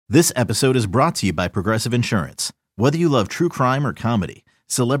This episode is brought to you by Progressive Insurance. Whether you love true crime or comedy,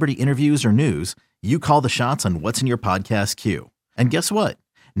 celebrity interviews or news, you call the shots on what's in your podcast queue. And guess what?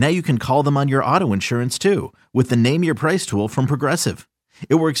 Now you can call them on your auto insurance too with the Name Your Price tool from Progressive.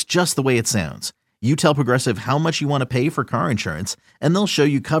 It works just the way it sounds. You tell Progressive how much you want to pay for car insurance, and they'll show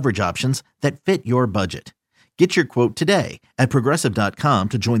you coverage options that fit your budget. Get your quote today at Progressive.com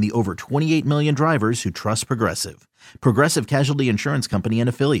to join the over 28 million drivers who trust Progressive. Progressive Casualty Insurance Company and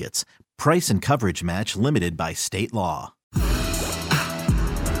Affiliates. Price and coverage match limited by state law.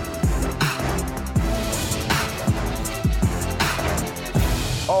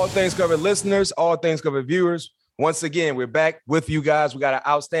 All Things Covered listeners, All Things Covered viewers, once again, we're back with you guys. We got an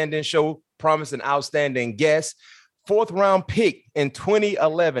outstanding show, promised an outstanding guest. Fourth round pick in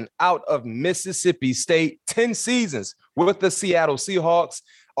 2011 out of Mississippi State, 10 seasons with the Seattle Seahawks.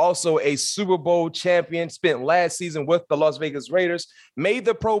 Also a Super Bowl champion, spent last season with the Las Vegas Raiders, made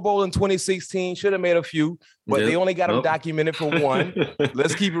the Pro Bowl in 2016, should have made a few, but they only got him documented for one.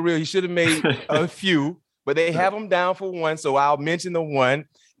 Let's keep it real. He should have made a few, but they have him down for one, so I'll mention the one.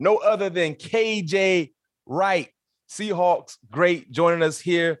 No other than KJ Wright, Seahawks great, joining us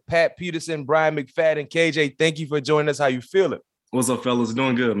here. Pat Peterson, Brian McFadden. KJ, thank you for joining us. How you feeling? What's up, fellas?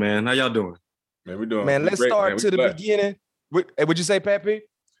 Doing good, man. How y'all doing? Man, we're doing. Man, let's great, start man. to the blessed. beginning. Would you say, Pat P?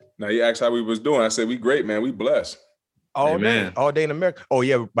 Now you asked how we was doing. I said we great, man. We blessed. All day in America. Oh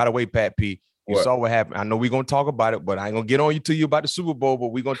yeah. By the way, Pat P, you saw what happened. I know we're gonna talk about it, but I ain't gonna get on you to you about the Super Bowl. But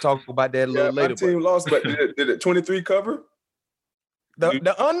we're gonna talk about that a little later. My team lost, but did it 23 cover?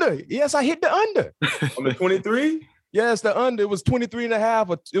 The under. Yes, I hit the under On the 23. Yes, the under. It was 23 and a half.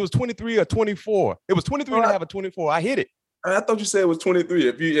 It was 23 or 24. It was 23 and a half or 24. I hit it. I thought you said it was 23.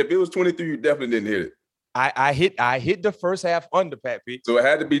 If it was 23, you definitely didn't hit it. I hit the first half under, Pat P. So it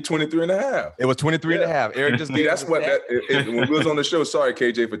had to be 23 and a half. It was 23 and a half. Eric just See, that's what when we was on the show. Sorry,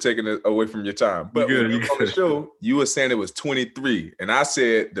 KJ, for taking it away from your time. But when we was on the show, you were saying it was 23, and I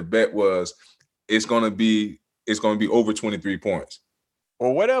said the bet was it's gonna be over 23 points.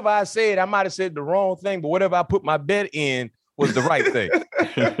 Or whatever I said, I might have said the wrong thing, but whatever I put my bet in was the right thing.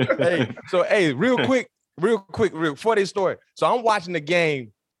 Real quick, for this story. So I'm watching the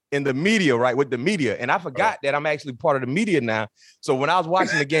game in the media, right, with the media, and I forgot that I'm actually part of the media now. So when I was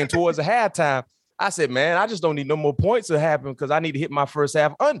watching the game towards the halftime, I said, man, I just don't need no more points to happen because I need to hit my first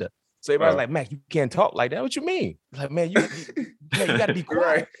half under. So everybody's like, Max, you can't talk like that. What you mean? Like, man, you got to be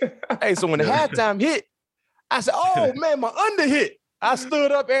quiet. Right. So when the halftime hit, I said, oh, man, my under hit. I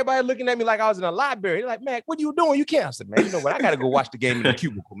stood up, everybody looking at me like I was in a library. They're like, man, what are you doing? You can't. I said, man, you know what? I got to go watch the game in the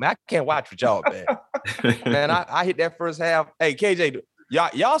cubicle, man. I can't watch with y'all, man. Man, I hit that first half. Hey, KJ,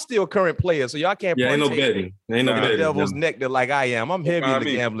 y'all still current players, so y'all can't ain't no betting. Ain't no betting. Devil's nectar like I am. I'm heavy in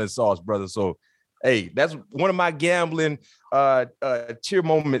the gambling sauce, brother. So, hey, that's one of my gambling cheer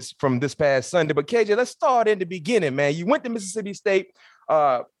moments from this past Sunday. But KJ, let's start in the beginning, man. You went to Mississippi State,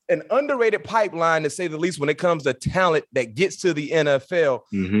 an underrated pipeline, to say the least, when it comes to talent that gets to the NFL.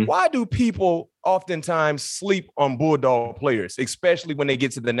 Mm-hmm. Why do people oftentimes sleep on Bulldog players, especially when they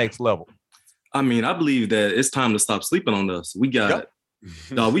get to the next level? I mean, I believe that it's time to stop sleeping on us. We got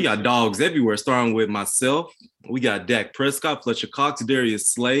dogs everywhere, starting with myself. We got Dak Prescott, Fletcher Cox, Darius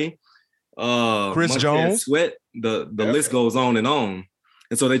Slay, Chris Jones. Sweat. The list goes on. And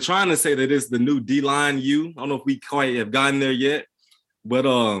so they're trying to say that it's the new D-line U. I don't know if we quite have gotten there yet. But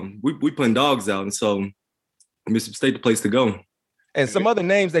we putting dogs out, and so Mississippi State the place to go. And some other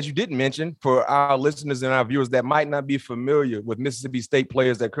names that you didn't mention for our listeners and our viewers that might not be familiar with Mississippi State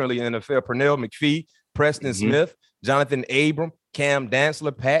players that are currently in the NFL: Pernell McPhee, Preston Smith, Jonathan Abram, Cam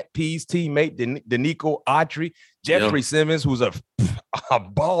Dantzler, Pat P's teammate Danico Autry, Jeffrey Simmons, who's a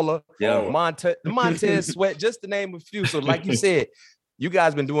baller, Montez Sweat, just to name a few. So like you said, you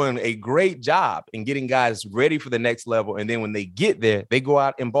guys been doing a great job in getting guys ready for the next level. And then when they get there, they go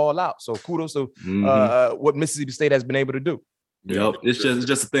out and ball out. So kudos to what Mississippi State has been able to do. Yep. It's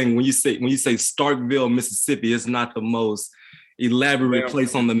just a thing. When you say Starkville, Mississippi, it's not the most elaborate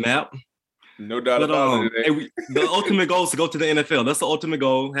place on the map. No doubt about it. The ultimate goal is to go to the NFL. That's the ultimate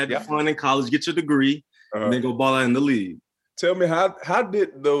goal. Have your fun in college, get your degree, and then go ball out in the league. Tell me, how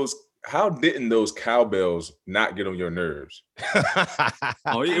didn't those cowbells not get on your nerves?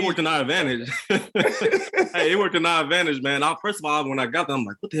 It worked in our advantage. It worked in our advantage, man. First of all, when I got there, I'm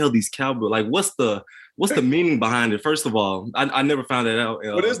like, what the hell are these cowbells? Like, what's the meaning behind it? First of all, I never found that out.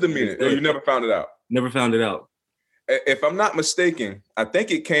 What is the meaning? Oh, you never found it out? Never found it out. If I'm not mistaken, I think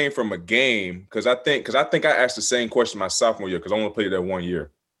it came from a game because I think I asked the same question my sophomore year because I only played that 1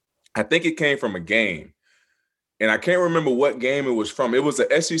 year. I think it came from a game. And I can't remember what game it was from. It was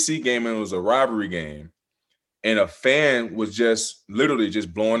an SEC game and it was a rivalry game. and a fan was just literally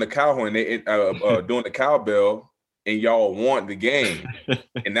just blowing the cow horn, doing the cowbell, and y'all won the game.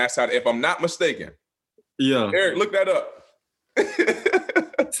 And that's how, if I'm not mistaken. Yeah. Eric, look that up.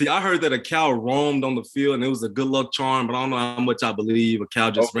 See, I heard that a cow roamed on the field and it was a good luck charm, but I don't know how much I believe a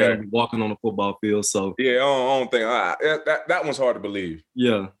cow just randomly walking on the football field. So yeah, I don't think that one's hard to believe.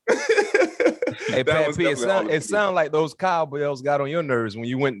 Yeah. Hey, Pat P, it sounds like those cowbells got on your nerves when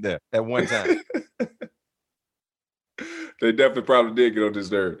you went there at one time. They definitely probably did get on this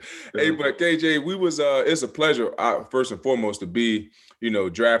nerve. Yeah. Hey, but KJ, it's a pleasure, first and foremost, to be,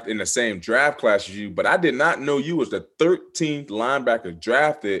 draft in the same draft class as you. But I did not know you was the 13th linebacker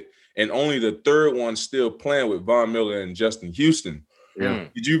drafted and only the third one still playing with Von Miller and Justin Houston. Yeah.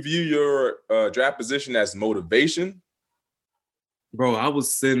 Did you view your draft position as motivation? Bro, I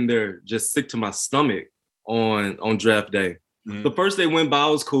was sitting there just sick to my stomach on draft day. Mm-hmm. The first day went by,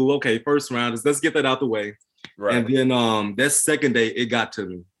 was cool. Okay, first round, let's get that out the way. Right. And then that second day, it got to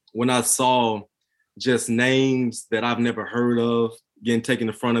me when I saw just names that I've never heard of getting taken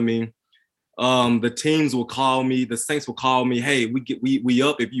in front of me. The teams will call me, the Saints will call me, hey, we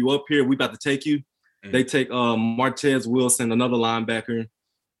up. If you up here, we about to take you. Mm-hmm. They take Martez Wilson, another linebacker.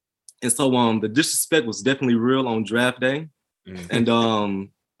 And so the disrespect was definitely real on draft day. Mm-hmm. And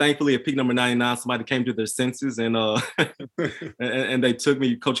thankfully at pick number 99, somebody came to their senses and and they took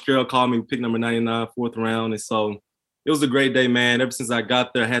me. Coach Carroll called me pick number 99, 4th round. And so it was a great day, man. Ever since I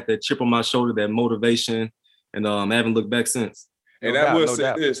got there, I had that chip on my shoulder, that motivation, and I haven't looked back since. And I will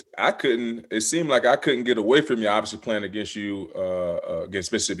say this, it seemed like I couldn't get away from you, obviously playing against you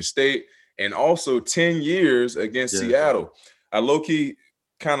against Mississippi State, and also 10 years against Seattle. I low-key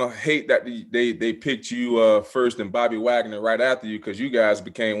kind of hate that they picked you first and Bobby Wagner right after you, because you guys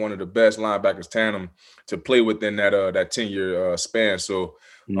became one of the best linebackers tandem to play within that 10-year span. So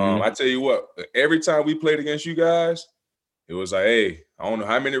I tell you what, every time we played against you guys, it was like, hey, I don't know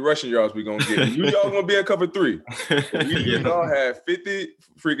how many rushing yards we gonna get. You y'all gonna be in cover 3. Y'all had 50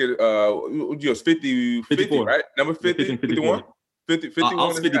 freaking 50, right? Number 50, 51. 51. I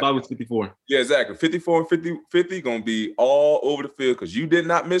was 50, Bobby was 54. Yeah, exactly. 54 and 50 gonna be all over the field because you did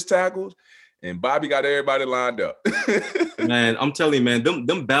not miss tackles, and Bobby got everybody lined up. Man, I'm telling you, man,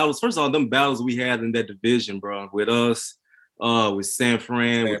 them battles. First of all, them battles we had in that division, bro, with us, with San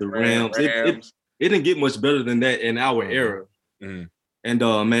Fran, with the Rams. It didn't get much better than that in our era. Mm-hmm. And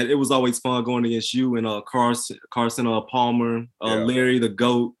man, it was always fun going against you and Carson Palmer, Larry the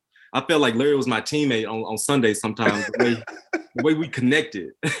GOAT. I felt like Larry was my teammate on Sunday sometimes, the way we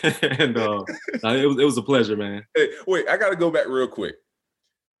connected. And it was a pleasure, man. Hey, wait, I got to go back real quick.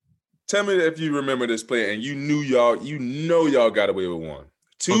 Tell me if you remember this play and y'all got away with one.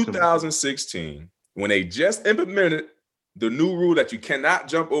 2016, when they just implemented the new rule that you cannot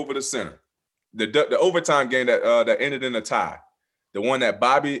jump over the center. The overtime game that ended in a tie. The one that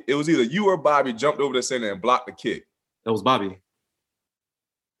Bobby, it was either you or Bobby jumped over the center and blocked the kick. That was Bobby.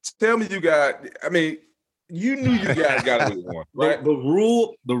 Tell me you knew you guys got away with one, right? The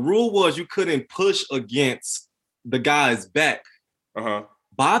rule was you couldn't push against the guy's back. Uh-huh.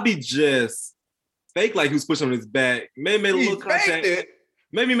 Bobby just faked like he was pushing on his back. Maybe made a little contact.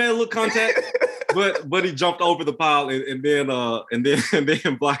 Maybe made a little contact, but he jumped over the pile and then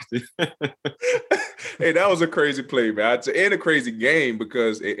blocked it. Hey, that was a crazy play, man. And a crazy game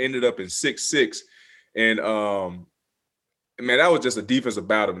because it ended up in 6-6. And man, that was just a defensive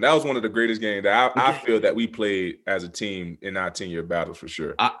battle. That was one of the greatest games that I feel that we played as a team in our 10-year battles for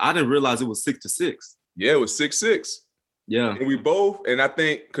sure. I didn't realize it was 6-6. Yeah, it was 6-6. Yeah. And I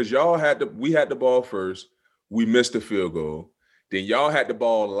think because we had the ball first, we missed the field goal. Then y'all had the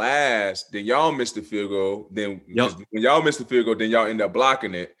ball last. Then y'all missed the field goal. Then when y'all missed the field goal, then y'all ended up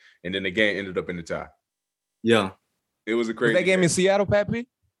blocking it. And then the game ended up in the tie. Yeah. It was a crazy Was that game in Seattle, Pat P?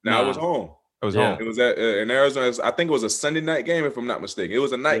 No, it was home. It was home. It was in Arizona. I think it was a Sunday night game, if I'm not mistaken. It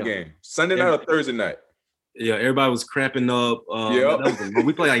was a night game. Sunday night or Thursday night. Yeah, everybody was cramping up.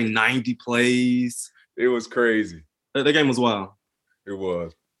 We played like 90 plays. It was crazy. The game was wild. It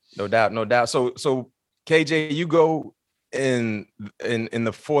was. No doubt. So KJ, you go in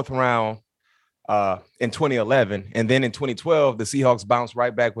the 4th round in 2011, and then in 2012 the Seahawks bounced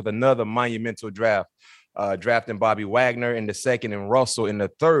right back with another monumental draft, drafting Bobby Wagner in the 2nd and Russell in the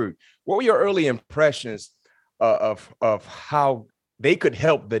 3rd. What were your early impressions of how they could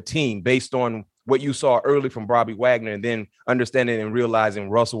help the team based on what you saw early from Bobby Wagner, and then understanding and realizing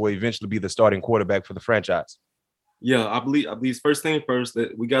Russell will eventually be the starting quarterback for the franchise? Yeah, I believe first thing first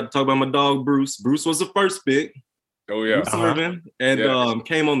that we got to talk about my dog Bruce. Bruce was the first pick. Oh yeah, and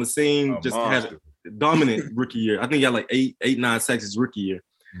came on the scene. Just had a dominant rookie year. I think he had like 8-9 sacks his rookie year.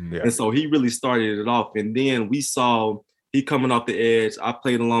 Yeah. And so he really started it off. And then we saw he coming off the edge. I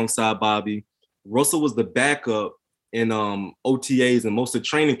played alongside Bobby. Russell was the backup in OTAs and most of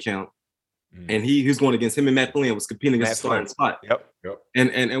training camp. And he was going against him, and Matt Flynn was competing against the starting spot. Yep.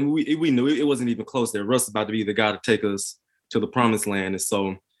 And we knew it wasn't even close there. Russ was about to be the guy to take us to the promised land. And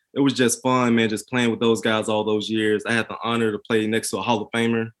so it was just fun, man, just playing with those guys all those years. I had the honor to play next to a Hall of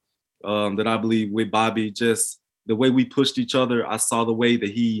Famer that I believe with Bobby. Just the way we pushed each other. I saw the way that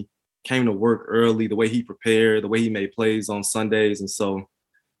he came to work early, the way he prepared, the way he made plays on Sundays. And so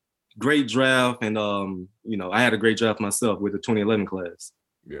great draft. And, I had a great draft myself with the 2011 class.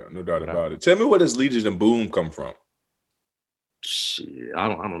 Yeah, no doubt about it. Tell me where does Legion and Boom come from? Shit, I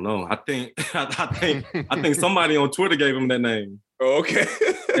don't know. I think somebody on Twitter gave him that name. Oh, okay.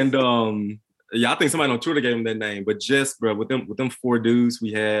 And I think somebody on Twitter gave him that name. But just, bro, with them 4 dudes,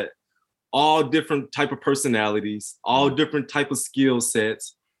 we had all different type of personalities, all different type of skill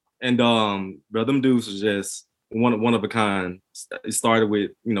sets, and bro, them dudes was just one of a kind. It started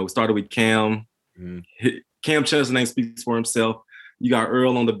with Cam. Cam Chancellor's name speaks for himself. You got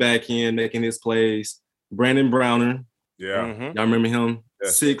Earl on the back end making his plays. Brandon Browner. Yeah. Y'all remember him? Yeah.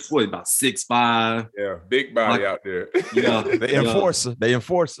 About 6'5". Yeah, big body out there. Yeah. The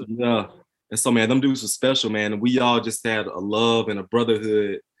enforcer. Yeah. And so, man, them dudes were special, man. And we all just had a love and a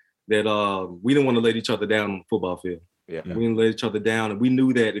brotherhood that we didn't want to let each other down on the football field. Yeah. We didn't let each other down. And we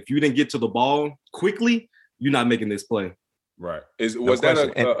knew that if you didn't get to the ball quickly, you're not making this play. Right. Was that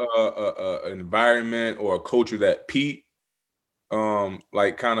an environment or a culture that Pete kind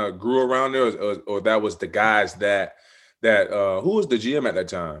of grew around there, or that was the guys that who was the GM at that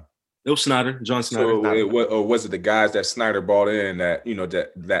time? It was Snyder, John Snyder. So was it the guys that Snyder brought in that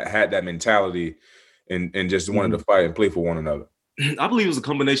that had that mentality and just wanted to fight and play for one another? I believe it was a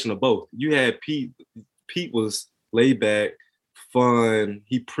combination of both. You had Pete. Pete was laid back, fun.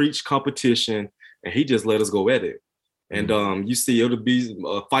 He preached competition, and he just let us go at it. And you see, it'll be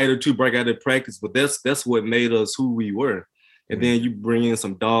a fight or two break out in practice, but that's what made us who we were. And then you bring in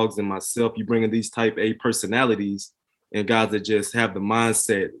some dogs and myself. You bring in these type A personalities and guys that just have the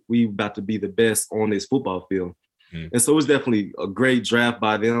mindset, we about to be the best on this football field. And so it was definitely a great draft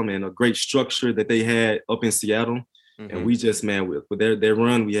by them and a great structure that they had up in Seattle. And we just, man, with their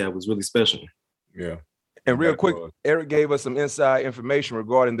run we had was really special. Yeah. And real quick, Eric gave us some inside information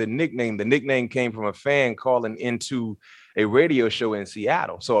regarding the nickname. The nickname came from a fan calling into a radio show in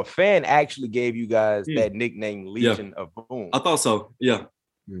Seattle. So a fan actually gave you guys that nickname, Legion of Boom. I thought so. Yeah.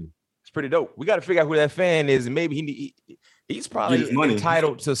 It's pretty dope. We got to figure out who that fan is, and maybe he's probably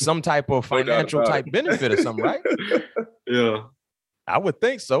entitled to some type of financial type benefit or something, right? Yeah. I would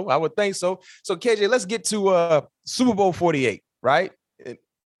think so. So KJ, let's get to Super Bowl 48, right?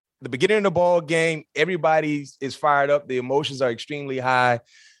 The beginning of the ball game, everybody is fired up. The emotions are extremely high.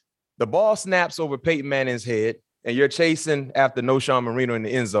 The ball snaps over Peyton Manning's head, and you're chasing after Knowshon Moreno in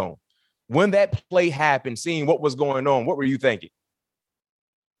the end zone. When that play happened, seeing what was going on, what were you thinking?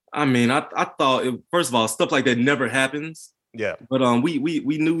 I mean, I thought, first of all, stuff like that never happens. Yeah. But we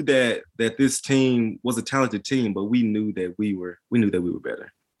knew that this team was a talented team, but we knew that we were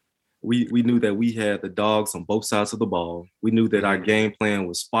better. We knew that we had the dogs on both sides of the ball. We knew that our game plan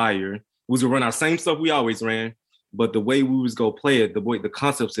was fire. We was gonna run our same stuff we always ran, but the way we was gonna play it, the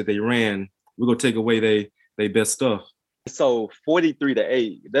concepts that they ran, we're gonna take away they best stuff. So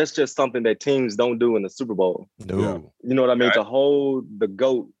 43-8, that's just something that teams don't do in the Super Bowl. No. You know what I mean? Right. To hold the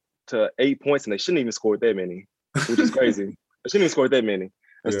GOAT to 8 points, and they shouldn't even score that many, which is crazy. They shouldn't even score that many.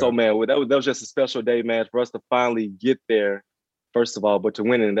 And so, man, that was just a special day, man, for us to finally get there. First of all, but to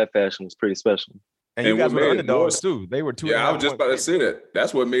win in that fashion was pretty special. And you guys were underdogs too. They were 2. Yeah, I was just about to say that.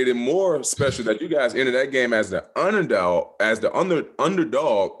 That's what made it more special that you guys entered that game as the underdog,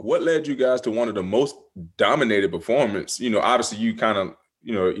 underdog. What led you guys to one of the most dominated performance? You know, obviously you kind of,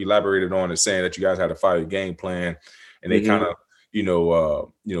 elaborated on it, saying that you guys had a fire game plan, and they kind of,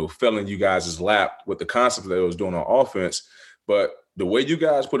 fell in you guys' lap with the concept that it was doing on offense. But the way you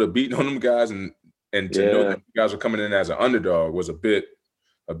guys put a beating on them guys and to know that you guys were coming in as an underdog was a bit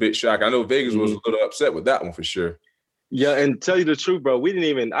shocking. I know Vegas was a little upset with that one for sure. Yeah, and tell you the truth, bro, I didn't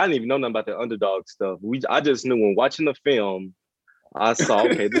even know nothing about the underdog stuff. I just knew when watching the film, I saw,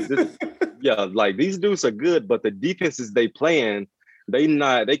 okay, like these dudes are good, but the defenses they playing,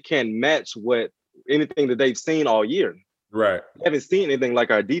 they can't match anything that they've seen all year. Right. They haven't seen anything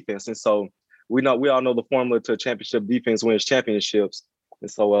like our defense. And so we all know the formula to a championship defense wins championships. And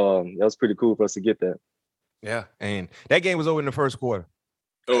so that was pretty cool for us to get that. Yeah, and that game was over in the first quarter.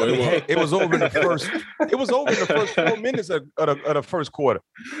 Oh, it was over in the first. It was over in the first 4 minutes of the first quarter.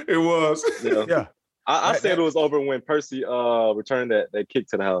 It was. Yeah. I said it was over when Percy returned that kick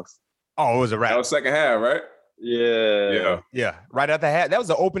to the house. Oh, it was a wrap. That was second half, right? Yeah. Right after half. That was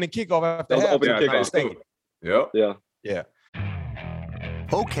the opening kickoff after half. Opening kickoff. Yep. Yeah.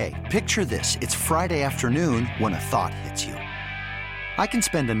 Okay, picture this. It's Friday afternoon when a thought hits you. I can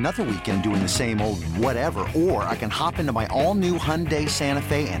spend another weekend doing the same old whatever, or I can hop into my all-new Hyundai Santa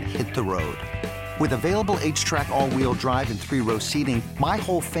Fe and hit the road. With available H-Track all-wheel drive and 3-row seating, my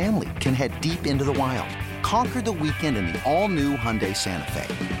whole family can head deep into the wild. Conquer the weekend in the all-new Hyundai Santa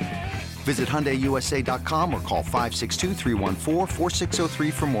Fe. Visit HyundaiUSA.com or call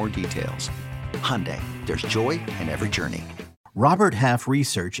 562-314-4603 for more details. Hyundai, there's joy in every journey. Robert Half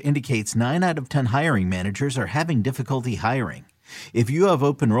research indicates 9 out of 10 hiring managers are having difficulty hiring. If you have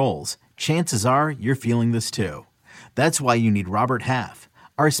open roles, chances are you're feeling this too. That's why you need Robert Half.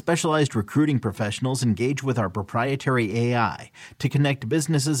 Our specialized recruiting professionals engage with our proprietary AI to connect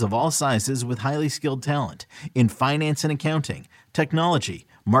businesses of all sizes with highly skilled talent in finance and accounting, technology,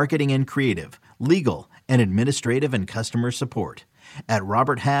 marketing and creative, legal, and administrative and customer support. At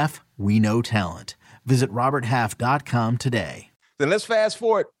Robert Half, we know talent. Visit roberthalf.com today. Then let's fast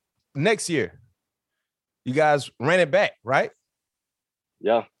forward next year. You guys ran it back, right?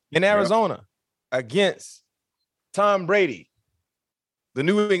 Yeah. In Arizona against Tom Brady, the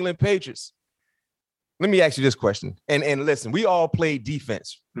New England Patriots. Let me ask you this question. And listen, we all played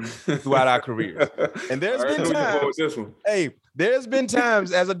defense throughout our careers. And there's been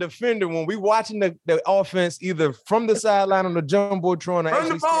times as a defender when we watching the offense either from the sideline on the jumbotron or run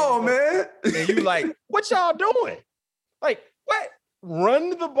the ball, man. And you like, what y'all doing? Like, what?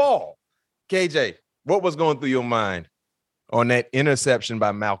 Run the ball. KJ, what was going through your mind on that interception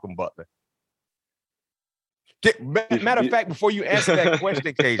by Malcolm Butler? Matter of fact, before you answer that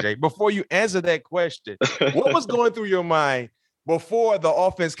question, KJ, what was going through your mind before the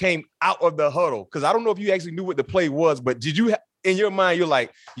offense came out of the huddle? Because I don't know if you actually knew what the play was, but did you, in your mind, you're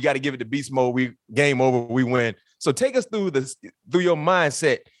like, you got to give it to beast mode. We game over, we win. So take us through your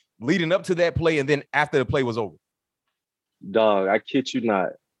mindset leading up to that play and then after the play was over. Dog, I kid you not.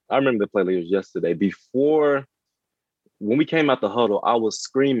 I remember the play like it was yesterday. When we came out the huddle, I was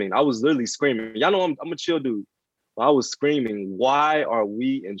screaming. I was literally screaming. Y'all know I'm a chill dude. I was screaming, why are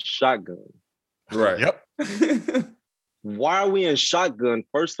we in shotgun? Right. Yep. Why are we in shotgun,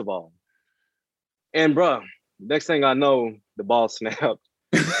 first of all? And, bro, next thing I know, the ball snapped.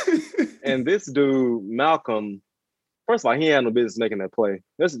 And this dude, Malcolm, first of all, he had no business making that play.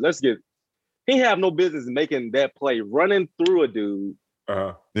 He had no business making that play, running through a dude.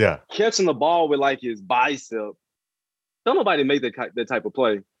 Yeah. Catching the ball with, like, his bicep. Don't nobody make that type of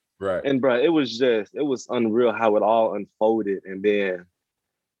play. Right. And bro, it was unreal how it all unfolded. And then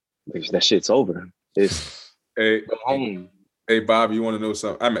that shit's over. It's home. Hey, Bobby, you want to know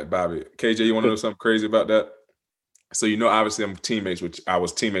something? I met Bobby. KJ, you want to know something crazy about that? So, obviously I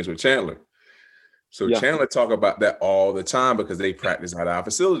was teammates with Chandler. So Chandler talk about that all the time because they practice at our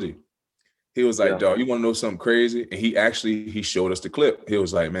facility. He was like, dog, you want to know something crazy? And he showed us the clip. He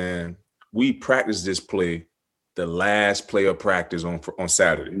was like, man, we practiced this play the last play of practice on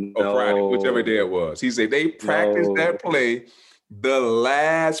Saturday or Friday, whichever day it was. He said they practiced that play the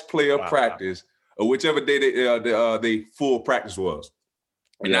last play of practice or whichever day they full practice was.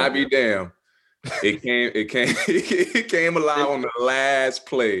 And I be damn, it came alive on the last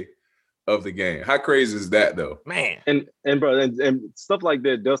play of the game. How crazy is that though? Man. And bro, and stuff like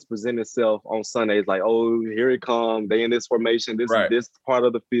that does present itself on Sundays. Like, oh, here it comes. They in this formation. This is this part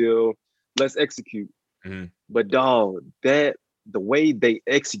of the field. Let's execute. Mm-hmm. But dog, the way they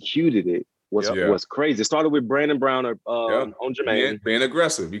executed it was crazy. It started with Brandon Brown on Jermaine. Being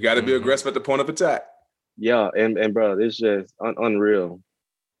aggressive. You got to be aggressive at the point of attack. Yeah, and bro, it's just unreal.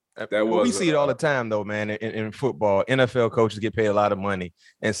 We see it all the time, though, man. In football, NFL coaches get paid a lot of money,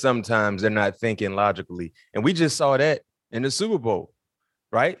 and sometimes they're not thinking logically. And we just saw that in the Super Bowl,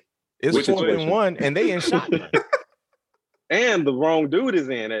 right? It's 4-1, and they in shotgun. And the wrong dude is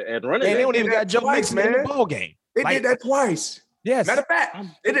in at running. And they don't even got Joe Mixon in the ball game. They did that twice. Yes. Matter of fact,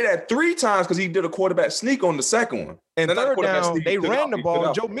 they did that 3 times because he did a quarterback sneak on the second one. And third down, they ran the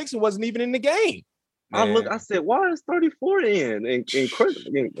ball. Joe Mixon wasn't even in the game. Man. I said, why is 34 in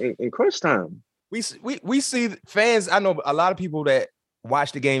crunch time? We see fans. I know a lot of people that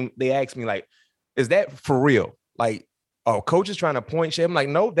watch the game. They ask me like, "Is that for real?" Like, oh, coach is trying to point shit. I'm like,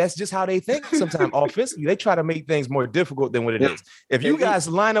 no, that's just how they think. Sometimes offensively, they try to make things more difficult than what it is. If you guys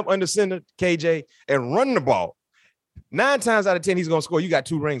line up under center, KJ, and run the ball, 9 times out of 10 he's gonna score. You got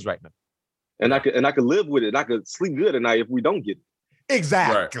 2 rings right now. And I could live with it. I could sleep good at night if we don't get it.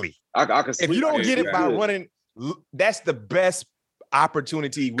 Exactly. Right. I could sleep. If you don't get it by running, that's the best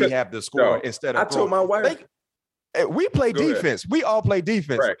opportunity we have to score instead of. I told my wife. We play defense. We all play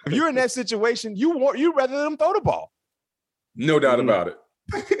defense. Right. If you're in that situation, you rather them throw the ball. No doubt about it.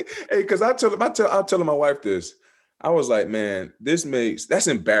 Hey, because I tell my wife this. I was like, man, that's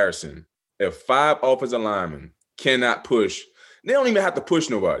embarrassing. If 5 offensive linemen cannot push, they don't even have to push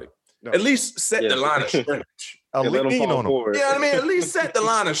nobody. No. At least set the line of scrimmage. Lean on them. You know what I mean? At least set the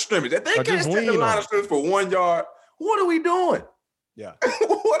line of scrimmage. If they can't set the line of scrimmage for 1 yard, what are we doing? Yeah.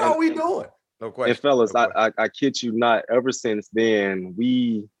 What are we doing? No question. And fellas, I kid you not, ever since then,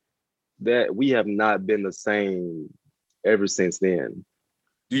 we have not been the same ever since then.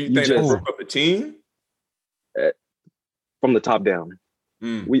 Do you think that broke up the team? From the top down.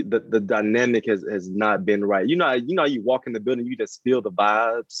 The dynamic has not been right. You know, you walk in the building, you just feel the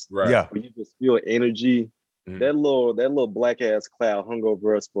vibes. Right. Yeah. You just feel energy. That little black ass cloud hung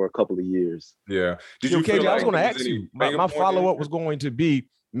over us for a couple of years. Yeah. Did you? KJ, I was going to ask you. My follow up was going to be: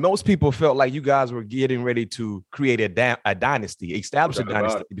 most people felt like you guys were getting ready to create a dynasty, establish a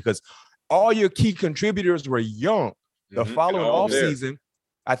dynasty, because all your key contributors were young. The following offseason,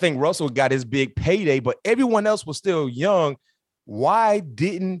 I think Russell got his big payday, but everyone else was still young. Why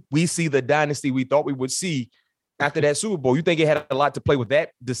didn't we see the dynasty we thought we would see after that Super Bowl? You think it had a lot to play with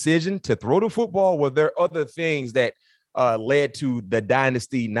that decision to throw the football? Were there other things that led to the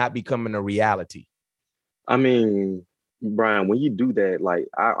dynasty not becoming a reality? I mean, Brian, when you do that, like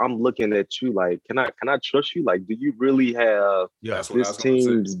I'm looking at you like, can I trust you? Like, do you really have this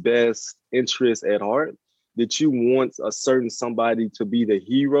team's best interest at heart? Did you want a certain somebody to be the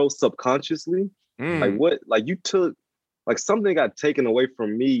hero subconsciously? Like what? Like you took, like something got taken away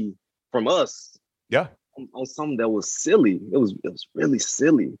from us. Yeah. On something that was silly. It was really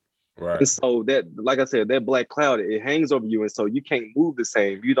silly. Right. And so that, like I said, that black cloud, it hangs over you. And so you can't move the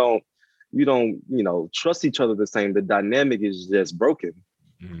same. You don't, trust each other the same. The dynamic is just broken.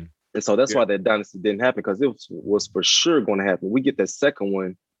 And so that's why that dynasty didn't happen, because it was for sure going to happen. We get that second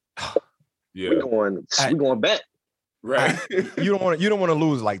one. We're going back. Right. You don't want to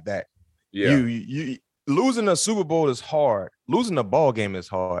lose like that. Yeah. You losing a Super Bowl is hard. Losing a ball game is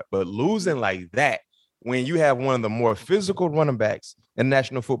hard, but losing like that when you have one of the more physical running backs in the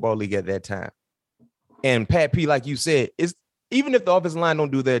National Football League at that time. And Pat P, like you said, is even if the offensive line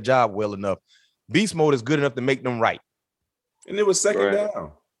don't do their job well enough, beast mode is good enough to make them right. And it was second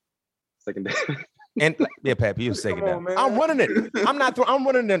down. Second down. And Pat P, it was second down. Man. I'm running it. I'm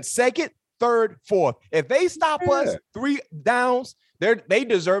running it second, third, fourth. If they stop us 3 downs, they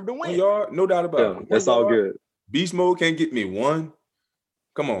deserve to win. No doubt about it. That's all good. Beast mode can't get me 1.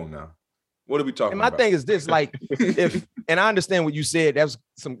 Come on now. What are we talking about? And my thing is this, like, and I understand what you said. That's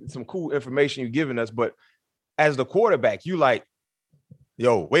some cool information you're giving us, but as the quarterback, you like,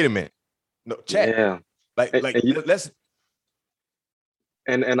 yo, wait a minute. No, chat. Yeah. Let's.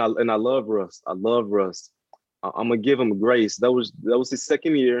 And I love Russ. I'm gonna give him grace. That was his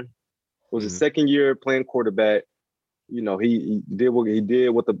second year. It was his second year playing quarterback. You know, he did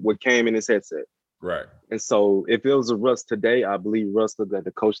what came in his headset. Right. And so if it was a Russ today, I believe Russ looked at the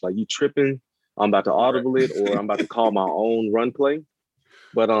coach like, you tripping? I'm about to audible it, or I'm about to call my own run play.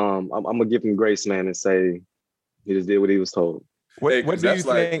 But I'm gonna give him grace, man, and say he just did what he was told. What do you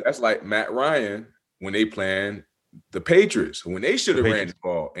think? That's like Matt Ryan when they playing the Patriots, when they should have ran the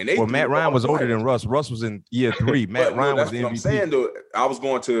ball. And Matt Ryan was older than Russ. Russ was in year 3. Matt Ryan was the MVP. I'm saying, though, I was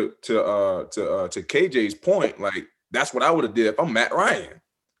going to KJ's point. Like, that's what I would have did if I'm Matt Ryan.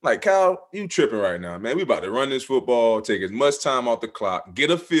 Like, Kyle, you tripping right now, man. We about to run this football, take as much time off the clock,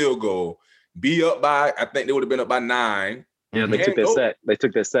 get a field goal, be up by, I think they would have been up by 9. Yeah, they took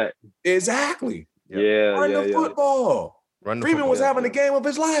that sack. Exactly. Yeah. Run the football. Freeman was having the game of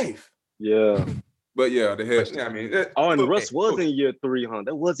his life. Yeah. But yeah, the head. I mean, and Russ was in year 3, huh?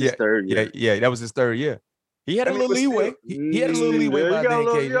 That was his third year. Yeah, that was his third year. He had a little leeway. He had a little leeway by then.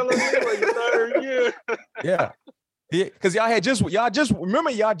 Third year. Yeah. Because y'all just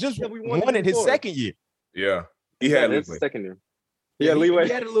won in his second year. Yeah. He had his second year. He had leeway.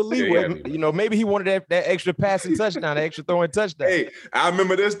 He had a little leeway. You know, maybe he wanted that extra passing touchdown, that extra throwing touchdown. Hey, I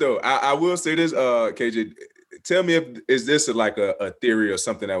remember this though. I will say this, KJ. Tell me is this like a theory or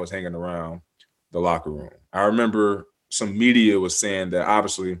something that was hanging around the locker room? I remember some media was saying that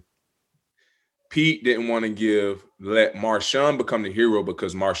obviously Pete didn't want to let Marshawn become the hero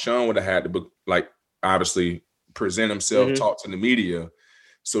because Marshawn would have had to obviously present himself, talk to the media.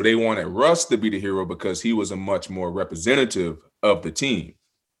 So they wanted Russ to be the hero because he was a much more representative of the team.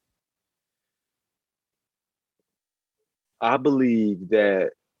 I don't believe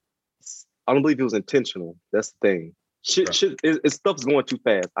it was intentional. That's the thing. Stuff's going too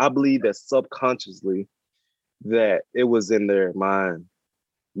fast. I believe that subconsciously that it was in their mind,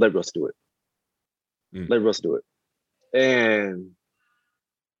 let Russ do it. Let Russ do it. And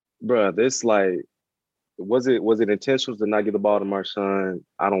bruh, this like, was it intentional to not give the ball to Marshawn?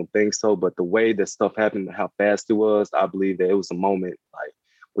 I don't think so. But the way that stuff happened, how fast it was, I believe that it was a moment like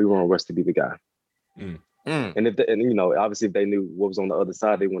we want Russ to be the guy. And obviously if they knew what was on the other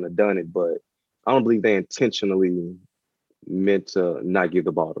side, they wouldn't have done it. But I don't believe they intentionally meant to not give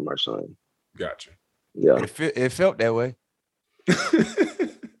the ball to Marshawn. Gotcha. Yeah. It felt that way. It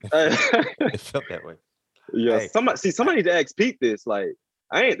felt that way. Yeah. Hey. Somebody need to ask Pete this. Like,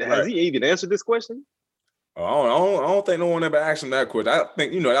 has he even answered this question? Oh, I don't think no one ever asked him that question. I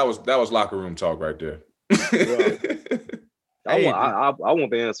think that was locker room talk right there. I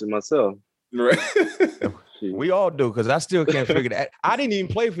want the answer myself. Right. We all do, because I still can't figure that. I didn't even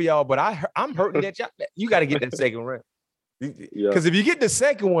play for y'all, but I'm hurting that you got to get that second round. Because if you get the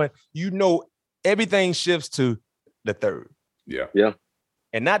second one, everything shifts to the third. Yeah. Yeah.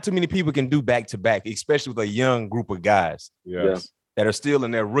 And not too many people can do back-to-back, especially with a young group of guys. Yes. That are still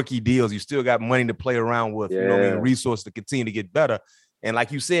in their rookie deals. You still got money to play around with, resources to continue to get better. And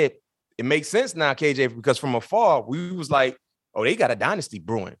like you said, it makes sense now, KJ, because from afar, we was like, oh, they got a dynasty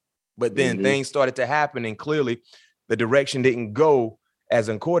brewing. But then things started to happen, and clearly the direction didn't go as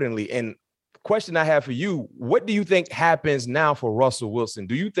accordingly. And the question I have for you, what do you think happens now for Russell Wilson?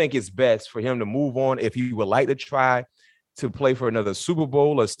 Do you think it's best for him to move on if he would like to try to play for another Super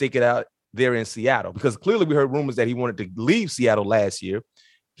Bowl or stick it out there in Seattle? Because clearly we heard rumors that he wanted to leave Seattle last year.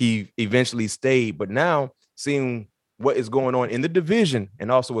 He eventually stayed, but now seeing what is going on in the division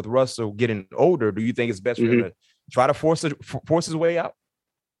and also with Russell getting older, do you think it's best for him to try to force his way out?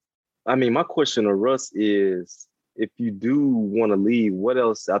 I mean, my question to Russ is, if you do want to leave, what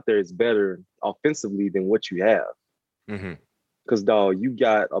else out there is better offensively than what you have? Because, dog, you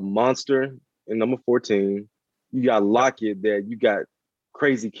got a monster in number 14. You got Lockett that you got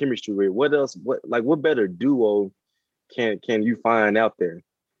crazy chemistry with. What else? What better duo can you find out there?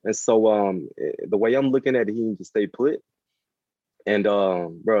 And so the way I'm looking at it, he needs to stay put. And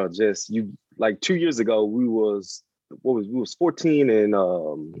bro, just 2 years ago, we was 14 and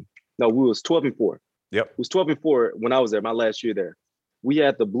we was 12-4. Yep. It was 12-4 when I was there, my last year there. We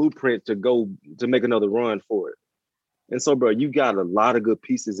had the blueprint to make another run for it. And so, bro, you got a lot of good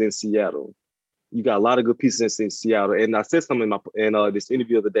pieces in Seattle. You got a lot of good pieces in Seattle. And I said something in this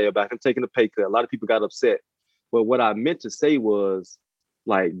interview of the day about him taking a pay cut. A lot of people got upset. But what I meant to say was,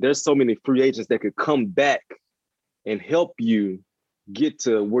 like, there's so many free agents that could come back and help you get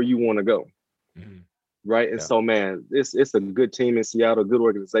to where you want to go. Right? And so, man, it's a good team in Seattle, good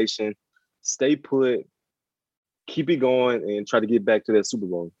organization. Stay put, keep it going, and try to get back to that Super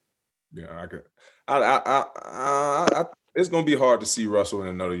Bowl. Yeah, it's going to be hard to see Russell in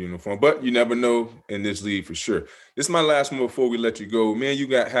another uniform, but you never know in this league for sure. This is my last one before we let you go. Man, you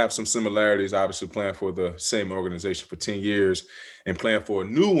have some similarities, obviously playing for the same organization for 10 years and playing for a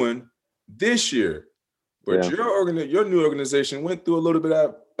new one this year. But your new organization went through a little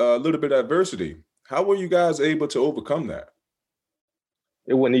bit of adversity. How were you guys able to overcome that?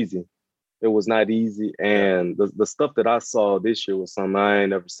 It wasn't easy. It was not easy. And the stuff that I saw this year was something I ain't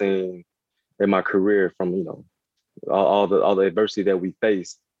never seen in my career from, all the adversity that we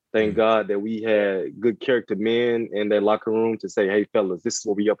faced. Thank God that we had good character men in that locker room to say, hey, fellas, this is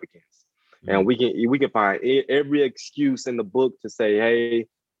what we up against. And we can find every excuse in the book to say, hey,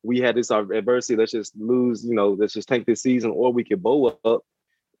 we had this adversity. Let's just lose, let's just tank this season, or we can bow up,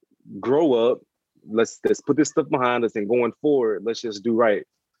 grow up. Let's put this stuff behind us, and going forward, let's just do right.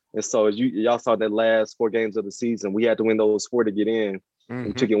 And so as y'all saw that last 4 games of the season, we had to win those 4 to get in.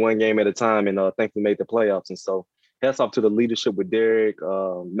 We took it one game at a time, and thankfully made the playoffs. And so hats off to the leadership with Derek.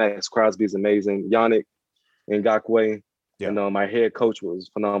 Max Crosby is amazing. Yannick Ngakoue. And my head coach was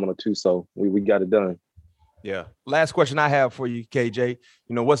phenomenal too. So we got it done. Yeah. Last question I have for you, KJ.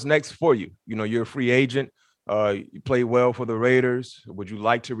 What's next for you? You're a free agent. You played well for the Raiders. Would you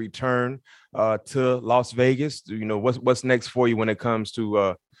like to return to Las Vegas? What's next for you when it comes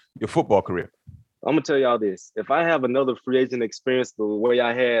to your football career? I'm gonna tell y'all this. If I have another free agent experience the way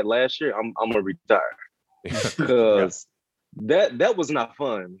I had last year, I'm gonna retire. Because that was not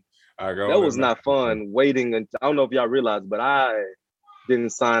fun. That was not fun waiting. I don't know if y'all realize, but I didn't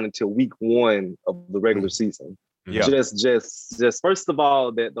sign until week 1 of the regular season. Yeah. Just first of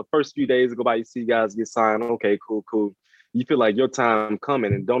all, that the first few days go by, you see guys get signed. Okay, cool. You feel like your time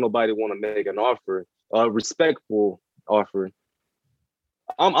coming, and don't nobody want to make an offer, a respectful offer.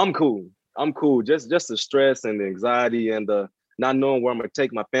 I'm cool. I'm cool. Just the stress and the anxiety and the not knowing where I'm gonna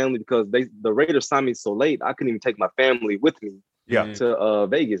take my family, because the Raiders signed me so late, I couldn't even take my family with me to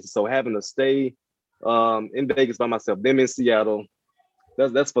Vegas. So having to stay in Vegas by myself. Them in Seattle.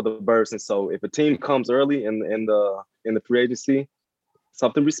 That's for the Birds. And so if a team comes early in the free agency,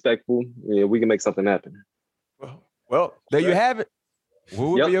 something respectful, we can make something happen. Well, there you have it.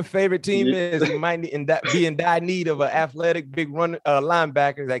 Whoever your favorite team is, you might be in dire need of an athletic, big run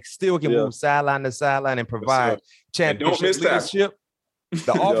linebacker that still can move sideline to sideline and provide championship leadership.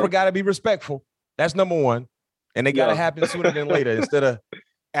 The offer got to be respectful. That's number one. And they got to happen sooner than later instead of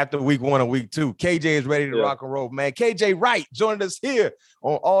after week 1 or week 2. KJ is ready to rock and roll, man. KJ Wright joined us here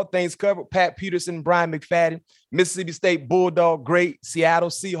on All Things Covered. Pat Peterson, Brian McFadden, Mississippi State Bulldog, great Seattle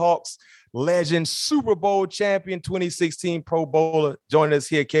Seahawks legend, Super Bowl champion, 2016 Pro Bowler, joining us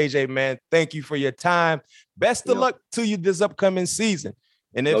here. KJ, man, thank you for your time. Best of luck to you this upcoming season.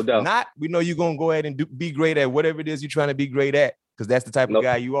 And if not, we know you're going to go ahead and be great at whatever it is you're trying to be great at, because that's the type of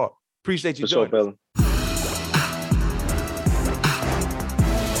guy you are. Appreciate you joining us.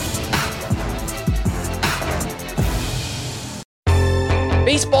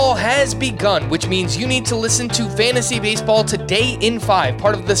 Baseball has begun, which means you need to listen to Fantasy Baseball Today in 5,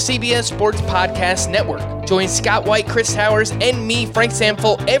 part of the CBS Sports Podcast Network. Join Scott White, Chris Towers, and me, Frank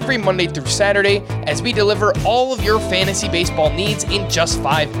Samfel, every Monday through Saturday as we deliver all of your fantasy baseball needs in just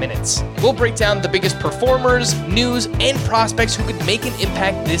 5 minutes. We'll break down the biggest performers, news, and prospects who could make an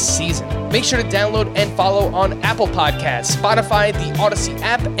impact this season. Make sure to download and follow on Apple Podcasts, Spotify, the Odyssey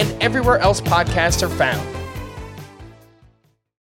app, and everywhere else podcasts are found.